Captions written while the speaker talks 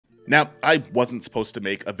Now, I wasn't supposed to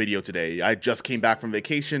make a video today. I just came back from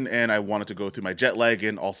vacation and I wanted to go through my jet lag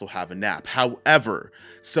and also have a nap. However,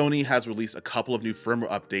 Sony has released a couple of new firmware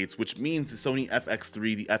updates, which means the Sony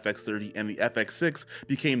FX3, the FX30, and the FX6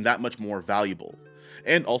 became that much more valuable.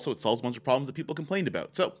 And also it solves a bunch of problems that people complained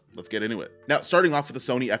about. So let's get into it. Now, starting off with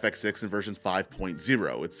the Sony FX6 in version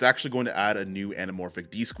 5.0, it's actually going to add a new anamorphic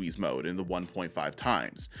D-squeeze mode in the 1.5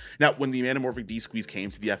 times. Now, when the anamorphic D-squeeze came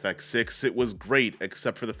to the FX6, it was great,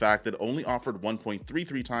 except for the fact that it only offered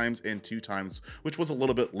 1.33 times and 2 times, which was a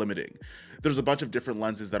little bit limiting. There's a bunch of different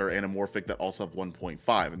lenses that are anamorphic that also have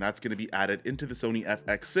 1.5, and that's going to be added into the Sony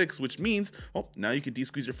FX6, which means, well, now you can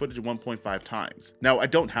D-squeeze your footage 1.5 times. Now, I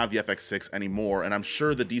don't have the FX6 anymore, and I'm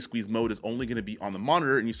sure the D-squeeze mode is only going to be on the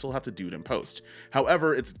monitor and you still have to do it in post.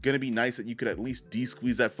 However, it's going to be nice that you could at least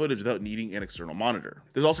D-squeeze that footage without needing an external monitor.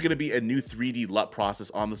 There's also going to be a new 3D LUT process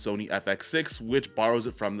on the Sony FX6, which borrows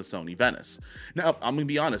it from the Sony Venice. Now, I'm going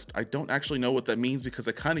to be honest, I don't actually know what that means because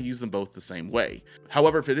I kind of use them both the same way.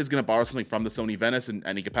 However, if it is going to borrow something from the Sony Venice in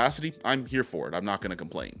any capacity, I'm here for it. I'm not going to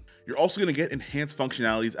complain. You're also going to get enhanced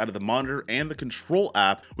functionalities out of the monitor and the control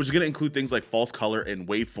app, which is going to include things like false color and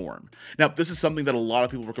waveform. Now, this is something that a lot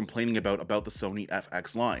of people were complaining about the Sony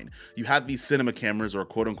FX line. You had these cinema cameras, or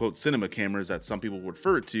quote-unquote cinema cameras that some people would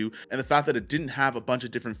refer to, and the fact that it didn't have a bunch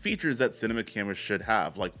of different features that cinema cameras should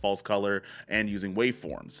have, like false color and using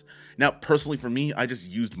waveforms. Now, personally for me, I just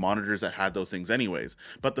used monitors that had those things anyways,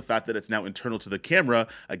 but the fact that it's now internal to the camera,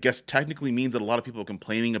 I guess technically means that a lot of people are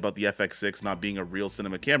complaining about the FX6 not being a real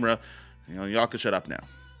cinema camera. You know, y'all can shut up now.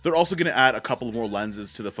 They're also going to add a couple more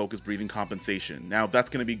lenses to the focus breathing compensation. Now, that's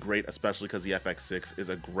going to be great, especially because the FX6 is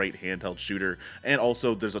a great handheld shooter, and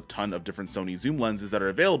also there's a ton of different Sony zoom lenses that are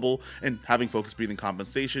available, and having focus breathing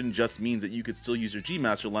compensation just means that you could still use your G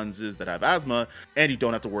Master lenses that have asthma, and you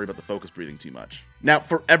don't have to worry about the focus breathing too much. Now,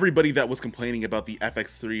 for everybody that was complaining about the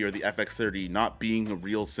FX3 or the FX30 not being a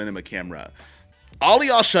real cinema camera, all of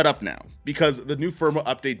y'all shut up now, because the new firmware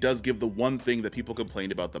update does give the one thing that people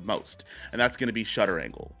complained about the most, and that's going to be shutter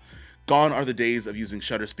angle. Gone are the days of using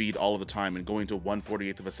shutter speed all of the time and going to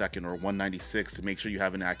 1/48th of a second or 1/96 to make sure you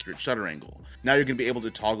have an accurate shutter angle. Now you're going to be able to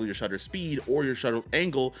toggle your shutter speed or your shutter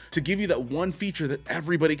angle to give you that one feature that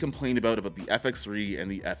everybody complained about the FX3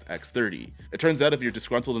 and the FX30. It turns out if you're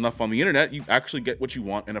disgruntled enough on the internet, you actually get what you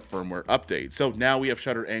want in a firmware update. So now we have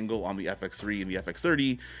shutter angle on the FX3 and the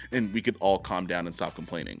FX30, and we could all calm down and stop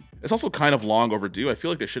complaining. It's also kind of long overdue. I feel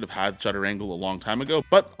like they should have had shutter angle a long time ago,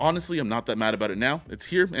 but honestly, I'm not that mad about it now. It's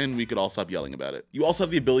here, and we could all stop yelling about it. You also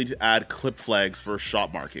have the ability to add clip flags for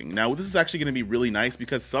shot marking. Now, this is actually going to be really nice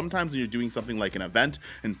because sometimes when you're doing something like an event,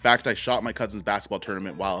 in fact, I shot my cousin's basketball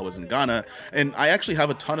tournament while I was in Ghana, and I actually have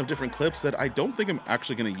a ton of different clips that I don't think I'm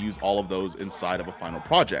actually going to use all of those inside of a final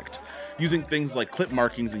project. Using things like clip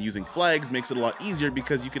markings and using flags makes it a lot easier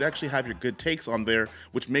because you could actually have your good takes on there,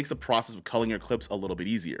 which makes the process of culling your clips a little bit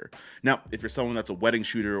easier. Now, if you're someone that's a wedding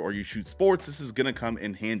shooter or you shoot sports, this is going to come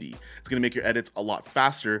in handy. It's going to make your edits a lot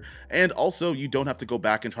faster, and also you don't have to go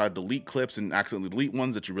back and try to delete clips and accidentally delete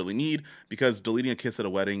ones that you really need, because deleting a kiss at a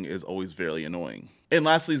wedding is always very annoying. And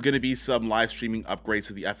lastly is going to be some live streaming upgrades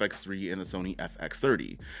to the FX3 and the Sony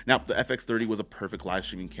FX30. Now, the FX30 was a perfect live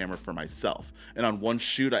streaming camera for myself, and on one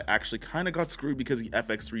shoot I actually kind of got screwed because the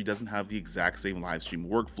FX3 doesn't have the exact same live stream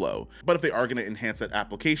workflow. But if they are going to enhance that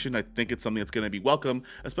application, I think it's something that's going to be welcome,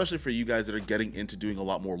 especially for you guys that are getting into doing a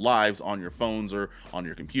lot more lives on your phones or on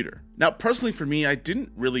your computer. Now, personally for me, I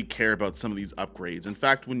didn't really care about some of these upgrades. In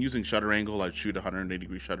fact, when using shutter angle, I'd shoot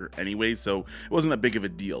 180-degree shutter anyway, so it wasn't that big of a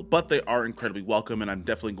deal, but they are incredibly welcome, and I'm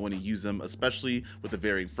definitely going to use them, especially with the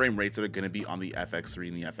varying frame rates that are going to be on the FX3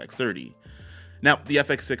 and the FX30. Now, the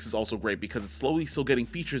FX6 is also great because it's slowly still getting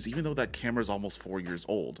features even though that camera is almost 4 years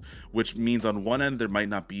old, which means on one end there might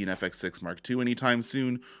not be an FX6 Mark II anytime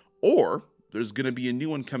soon, or there's going to be a new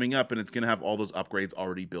one coming up and it's going to have all those upgrades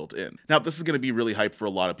already built in. Now, this is going to be really hype for a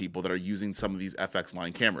lot of people that are using some of these FX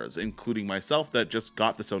line cameras, including myself that just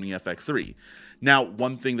got the Sony FX3. Now,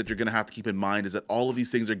 one thing that you're going to have to keep in mind is that all of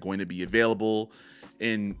these things are going to be available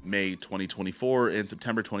in May 2024 and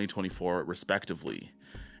September 2024 respectively.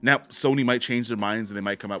 Now, Sony might change their minds and they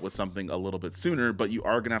might come out with something a little bit sooner, but you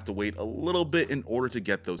are going to have to wait a little bit in order to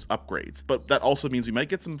get those upgrades. But that also means we might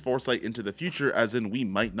get some foresight into the future, as in we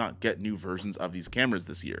might not get new versions of these cameras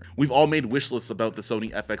this year. We've all made wish lists about the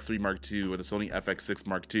Sony FX3 Mark II or the Sony FX6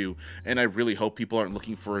 Mark II, and I really hope people aren't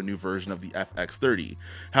looking for a new version of the FX30.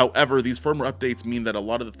 However, these firmware updates mean that a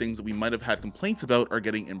lot of the things that we might have had complaints about are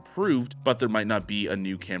getting improved, but there might not be a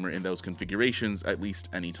new camera in those configurations, at least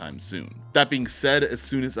anytime soon. That being said, as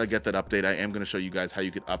soon as I get that update, I am going to show you guys how you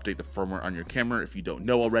could update the firmware on your camera if you don't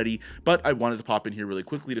know already, but I wanted to pop in here really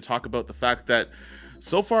quickly to talk about the fact that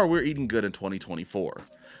So far, we're eating good in 2024.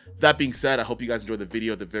 That being said, I hope you guys enjoyed the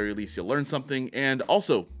video. At the very least, you'll learn something. And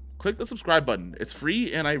also, click the subscribe button. It's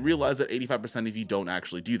free, and I realize that 85% of you don't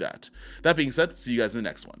actually do that. That being said, see you guys in the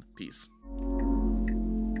next one. Peace.